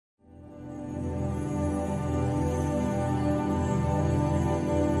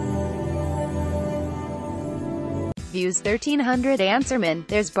Views 1300 Answerman,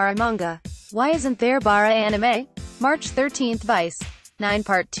 there's bara manga. Why isn't there bara anime? March 13th Vice. 9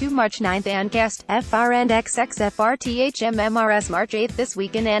 Part 2 March 9th Ancast, FRNXXFRTHMMRS March 8th This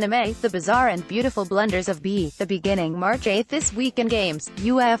Week in Anime, The Bizarre and Beautiful Blunders of B. The Beginning March 8th This Week in Games,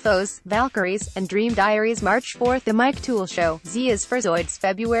 UFOs, Valkyries, and Dream Diaries March 4th The Mike Tool Show, Z is for Zoids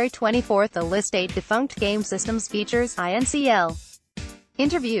February 24th The List 8 Defunct Game Systems Features, INCL.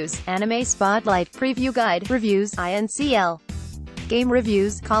 Interviews, Anime Spotlight, Preview Guide, Reviews, INCL. Game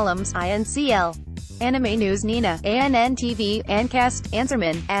Reviews, Columns, INCL. Anime News Nina, ANN TV, Ancast,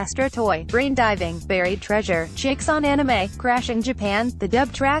 Answerman, Astra Toy, Brain Diving, Buried Treasure, Chicks on Anime, Crashing Japan, The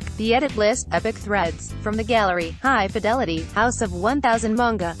Dub Track, The Edit List, Epic Threads, From the Gallery, High Fidelity, House of 1000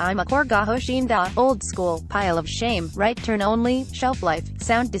 Manga, I'm a Korga Hoshinda, Old School, Pile of Shame, Right Turn Only, Shelf Life,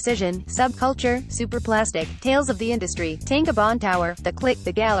 Sound Decision, Subculture, Super Plastic, Tales of the Industry, Tankabon Tower, The Click,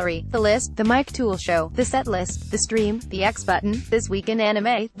 The Gallery, The List, The Mike Tool Show, The Set List, The Stream, The X Button, This Week in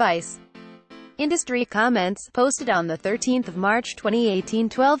Anime, Vice. Industry comments, posted on the 13th of March 2018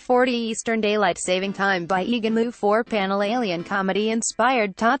 12:40 Eastern Daylight Saving Time by Eganlu 4-panel alien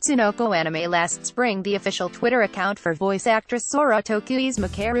comedy-inspired Tatsunoko anime last spring. The official Twitter account for voice actress Sora Tokui's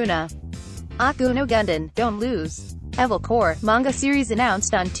Makeruna. Akuno Gundan, Don't Lose. Evil Core manga series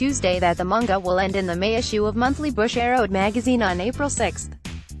announced on Tuesday that the manga will end in the May issue of monthly Bushiroad magazine on April 6.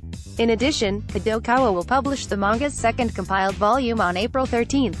 In addition, Kadokawa will publish the manga's second compiled volume on April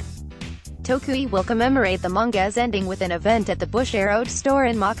 13. Tokui will commemorate the manga's ending with an event at the Bushiroad store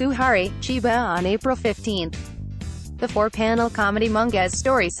in Makuhari, Chiba on April 15. The 4-panel comedy manga's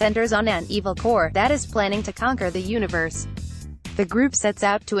story centers on an evil core that is planning to conquer the universe. The group sets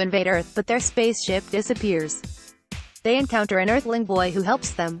out to invade Earth, but their spaceship disappears. They encounter an Earthling boy who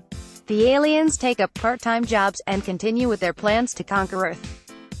helps them. The aliens take up part-time jobs, and continue with their plans to conquer Earth.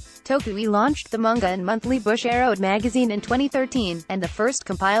 Tokui launched the manga and monthly Bushiroad magazine in 2013, and the first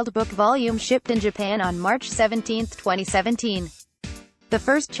compiled book volume shipped in Japan on March 17, 2017. The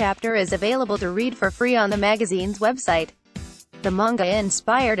first chapter is available to read for free on the magazine's website. The manga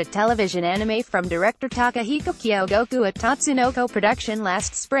inspired a television anime from director Takahiko Kyogoku, a Tatsunoko production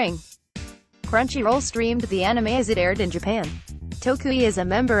last spring. Crunchyroll streamed the anime as it aired in Japan. Tokui is a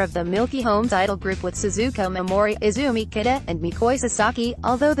member of the Milky Homes idol group with Suzuko Momori, Izumi Kida, and Mikoi Sasaki,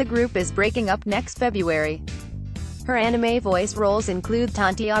 although the group is breaking up next February. Her anime voice roles include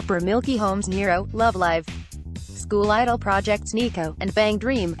Tanti Opera Milky Homes Nero, Love Live! School idol projects Nico, and Bang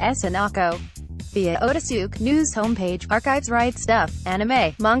Dream, Sanako. Via Otasuke News homepage, archives Right Stuff,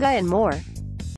 anime, manga and more.